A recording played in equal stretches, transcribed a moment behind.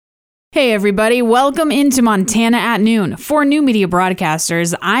Hey everybody, welcome into Montana at Noon. For New Media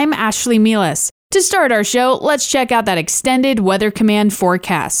Broadcasters, I'm Ashley Milas. To start our show, let's check out that extended Weather Command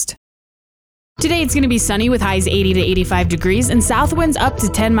forecast. Today it's going to be sunny with highs 80 to 85 degrees and south winds up to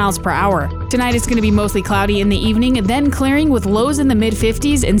 10 miles per hour. Tonight it's going to be mostly cloudy in the evening, then clearing with lows in the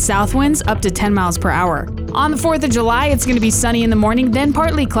mid-50s and south winds up to 10 miles per hour. On the 4th of July, it's going to be sunny in the morning, then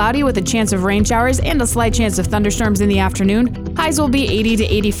partly cloudy with a chance of rain showers and a slight chance of thunderstorms in the afternoon. Highs will be 80 to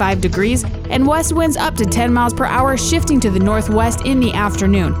 85 degrees and west winds up to 10 miles per hour, shifting to the northwest in the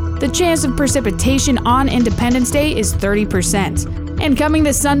afternoon. The chance of precipitation on Independence Day is 30%. And coming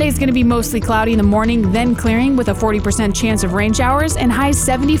this Sunday, it's going to be mostly cloudy in the morning, then clearing with a 40% chance of rain showers and highs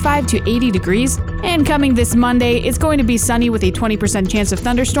 75 to 80 degrees. And coming this Monday, it's going to be sunny with a 20% chance of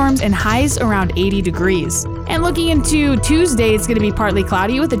thunderstorms and highs around 80 degrees. And looking into Tuesday, it's going to be partly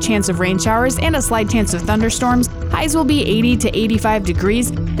cloudy with a chance of rain showers and a slight chance of thunderstorms. Highs will be 80 to 85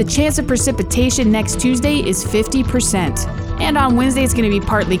 degrees. The chance of precipitation next Tuesday is 50%. And on Wednesday, it's going to be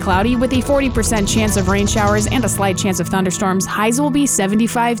partly cloudy with a 40% chance of rain showers and a slight chance of thunderstorms. Highs will be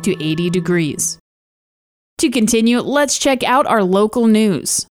 75 to 80 degrees. To continue, let's check out our local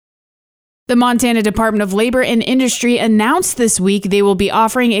news. The Montana Department of Labor and Industry announced this week they will be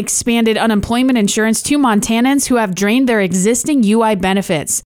offering expanded unemployment insurance to Montanans who have drained their existing UI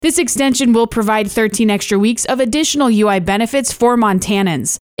benefits. This extension will provide 13 extra weeks of additional UI benefits for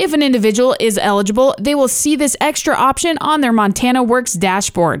Montanans. If an individual is eligible, they will see this extra option on their Montana Works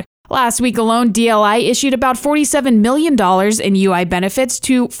dashboard. Last week alone, DLI issued about $47 million in UI benefits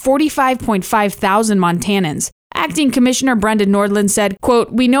to 45.5 thousand Montanans. Acting Commissioner Brendan Nordland said,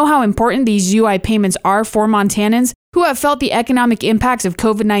 quote, "We know how important these UI payments are for Montanans who have felt the economic impacts of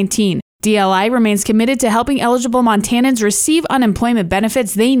COVID-19. DLI remains committed to helping eligible Montanans receive unemployment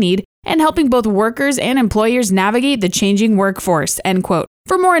benefits they need and helping both workers and employers navigate the changing workforce," end quote.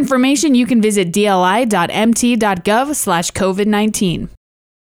 For more information, you can visit dli.mt.gov/COVID-19.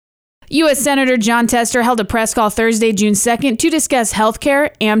 U.S. Senator Jon Tester held a press call Thursday, June 2nd, to discuss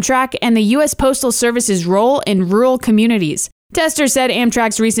healthcare, Amtrak, and the U.S. Postal Service's role in rural communities. Tester said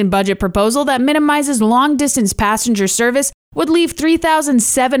Amtrak's recent budget proposal that minimizes long-distance passenger service would leave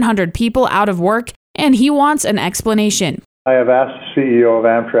 3,700 people out of work, and he wants an explanation. I have asked the CEO of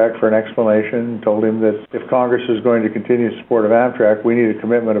Amtrak for an explanation, told him that if Congress is going to continue support of Amtrak, we need a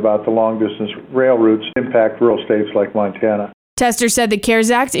commitment about the long-distance rail routes that impact rural states like Montana. Tester said the CARES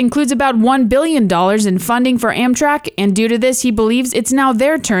Act includes about $1 billion in funding for Amtrak, and due to this, he believes it's now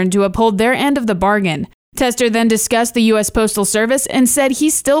their turn to uphold their end of the bargain. Tester then discussed the U.S. Postal Service and said he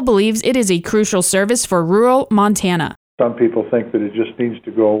still believes it is a crucial service for rural Montana. Some people think that it just needs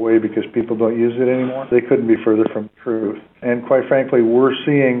to go away because people don't use it anymore. They couldn't be further from the truth. And quite frankly, we're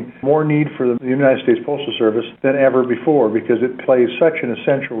seeing more need for the United States Postal Service than ever before because it plays such an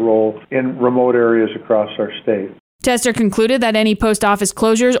essential role in remote areas across our state. Tester concluded that any post office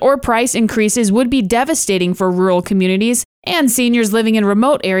closures or price increases would be devastating for rural communities and seniors living in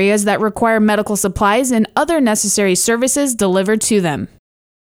remote areas that require medical supplies and other necessary services delivered to them.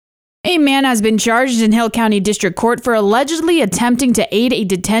 A man has been charged in Hill County District Court for allegedly attempting to aid a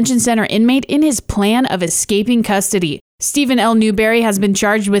detention center inmate in his plan of escaping custody. Stephen L. Newberry has been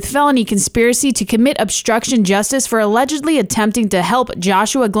charged with felony conspiracy to commit obstruction justice for allegedly attempting to help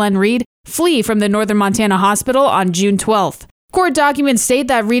Joshua Glenn Reed flee from the Northern Montana Hospital on June 12th. Court documents state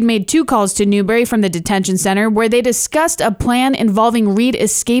that Reed made 2 calls to Newberry from the detention center where they discussed a plan involving Reed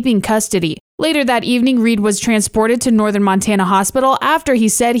escaping custody. Later that evening, Reed was transported to Northern Montana Hospital after he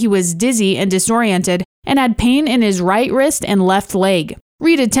said he was dizzy and disoriented and had pain in his right wrist and left leg.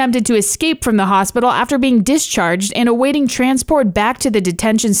 Reed attempted to escape from the hospital after being discharged and awaiting transport back to the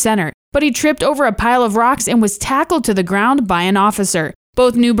detention center, but he tripped over a pile of rocks and was tackled to the ground by an officer.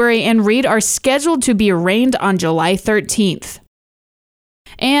 Both Newberry and Reed are scheduled to be arraigned on July 13th.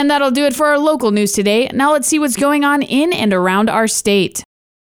 And that'll do it for our local news today. Now let's see what's going on in and around our state.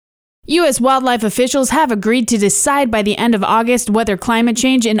 U.S. wildlife officials have agreed to decide by the end of August whether climate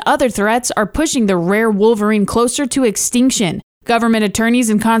change and other threats are pushing the rare wolverine closer to extinction. Government attorneys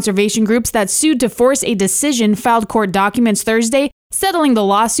and conservation groups that sued to force a decision filed court documents Thursday, settling the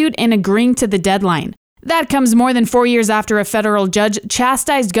lawsuit and agreeing to the deadline. That comes more than 4 years after a federal judge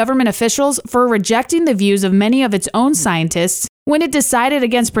chastised government officials for rejecting the views of many of its own scientists when it decided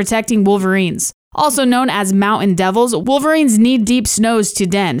against protecting wolverines. Also known as mountain devils, wolverines need deep snows to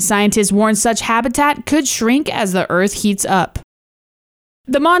den. Scientists warn such habitat could shrink as the earth heats up.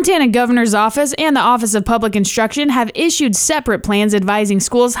 The Montana Governor's Office and the Office of Public Instruction have issued separate plans advising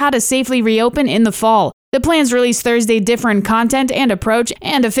schools how to safely reopen in the fall. The plans released Thursday differ in content and approach,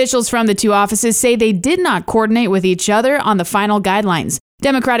 and officials from the 2 offices say they did not coordinate with each other on the final guidelines.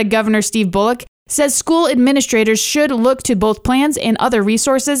 Democratic Governor Steve Bullock says school administrators should look to both plans and other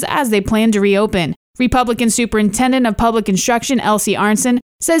resources as they plan to reopen. Republican Superintendent of Public Instruction Elsie Arnson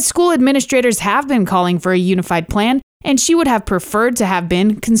says school administrators have been calling for a unified plan, and she would have preferred to have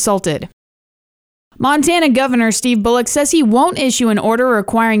been consulted. Montana Governor Steve Bullock says he won't issue an order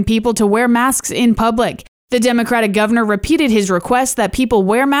requiring people to wear masks in public. The Democratic governor repeated his request that people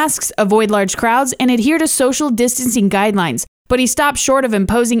wear masks, avoid large crowds, and adhere to social distancing guidelines, but he stopped short of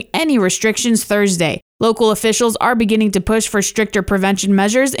imposing any restrictions Thursday. Local officials are beginning to push for stricter prevention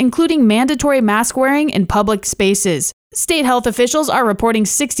measures, including mandatory mask wearing in public spaces. State health officials are reporting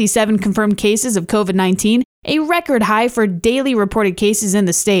 67 confirmed cases of COVID-19, a record high for daily reported cases in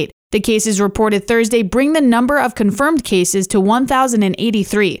the state. The cases reported Thursday bring the number of confirmed cases to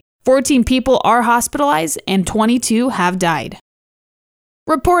 1,083. 14 people are hospitalized and 22 have died.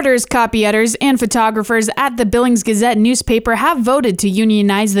 Reporters, copy editors, and photographers at the Billings Gazette newspaper have voted to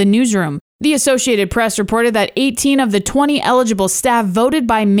unionize the newsroom. The Associated Press reported that 18 of the 20 eligible staff voted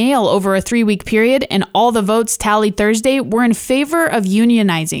by mail over a 3-week period, and all the votes tallied Thursday were in favor of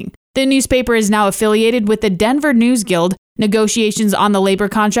unionizing. The newspaper is now affiliated with the Denver News Guild. Negotiations on the labor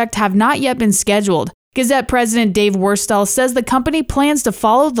contract have not yet been scheduled. Gazette President Dave Worstall says the company plans to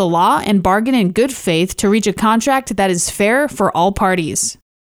follow the law and bargain in good faith to reach a contract that is fair for all parties.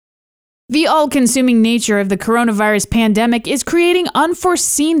 The all-consuming nature of the coronavirus pandemic is creating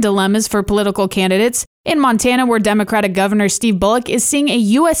unforeseen dilemmas for political candidates. In Montana, where Democratic Governor Steve Bullock is seeing a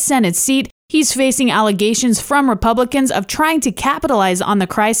U.S. Senate seat, he's facing allegations from Republicans of trying to capitalize on the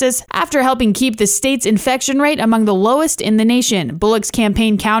crisis after helping keep the state's infection rate among the lowest in the nation. Bullock's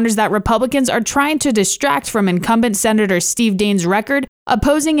campaign counters that Republicans are trying to distract from incumbent Senator Steve Daines' record,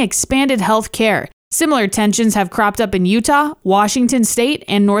 opposing expanded health care. Similar tensions have cropped up in Utah, Washington State,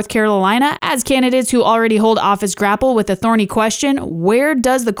 and North Carolina as candidates who already hold office grapple with the thorny question, where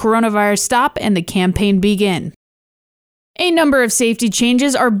does the coronavirus stop and the campaign begin? A number of safety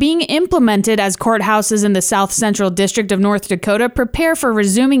changes are being implemented as courthouses in the South Central District of North Dakota prepare for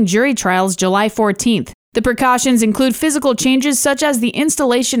resuming jury trials July 14th. The precautions include physical changes such as the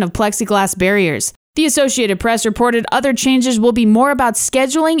installation of plexiglass barriers. The Associated Press reported other changes will be more about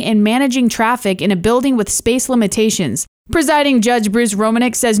scheduling and managing traffic in a building with space limitations. Presiding Judge Bruce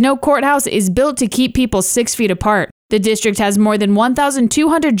Romanek says no courthouse is built to keep people 6 feet apart. The district has more than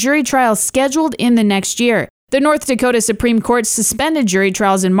 1,200 jury trials scheduled in the next year. The North Dakota Supreme Court suspended jury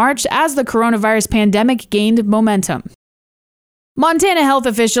trials in March as the coronavirus pandemic gained momentum. Montana health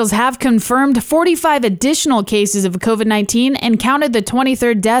officials have confirmed 45 additional cases of COVID-19 and counted the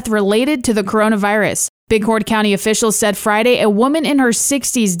 23rd death related to the coronavirus. Bighorn County officials said Friday a woman in her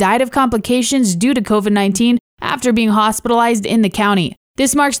 60s died of complications due to COVID-19 after being hospitalized in the county.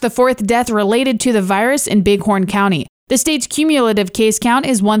 This marks the 4th death related to the virus in Bighorn County. The state's cumulative case count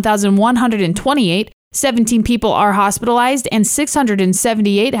is 1,128. 17 people are hospitalized and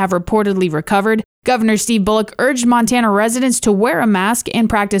 678 have reportedly recovered. Governor Steve Bullock urged Montana residents to wear a mask and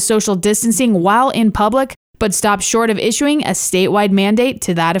practice social distancing while in public, but stopped short of issuing a statewide mandate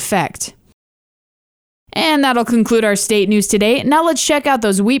to that effect. And that'll conclude our state news today. Now let's check out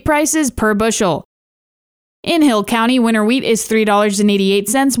those wheat prices per bushel. In Hill County, winter wheat is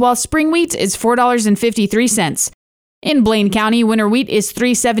 $3.88, while spring wheat is $4.53. In Blaine County, winter wheat is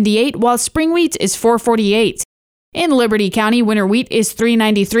 $3.78, while spring wheat is $4.48. In Liberty County, winter wheat is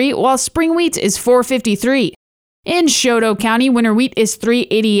 $3.93, while spring wheat is $4.53. In Choteau County, winter wheat is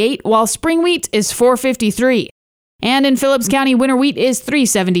 $3.88, while spring wheat is $4.53. And in Phillips County, winter wheat is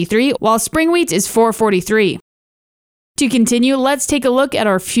 $3.73, while spring wheat is $4.43. To continue, let's take a look at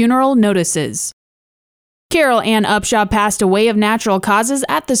our funeral notices. Carol Ann Upshaw passed away of natural causes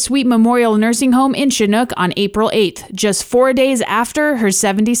at the Sweet Memorial Nursing Home in Chinook on April 8th, just 4 days after her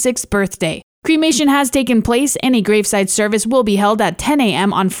 76th birthday. Cremation has taken place and a graveside service will be held at 10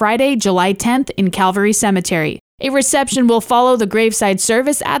 a.m. on Friday, July 10th in Calvary Cemetery. A reception will follow the graveside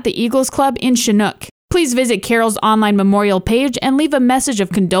service at the Eagles Club in Chinook. Please visit Carol's online memorial page and leave a message of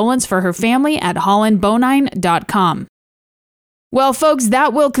condolence for her family at hollandbonine.com. Well, folks,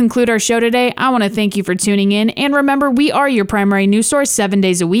 that will conclude our show today. I want to thank you for tuning in. And remember, we are your primary news source 7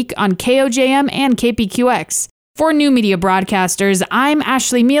 days a week on KOJM and KPQX. For New Media Broadcasters, I'm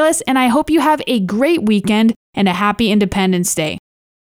Ashley Mielis, and I hope you have a great weekend and a happy Independence Day.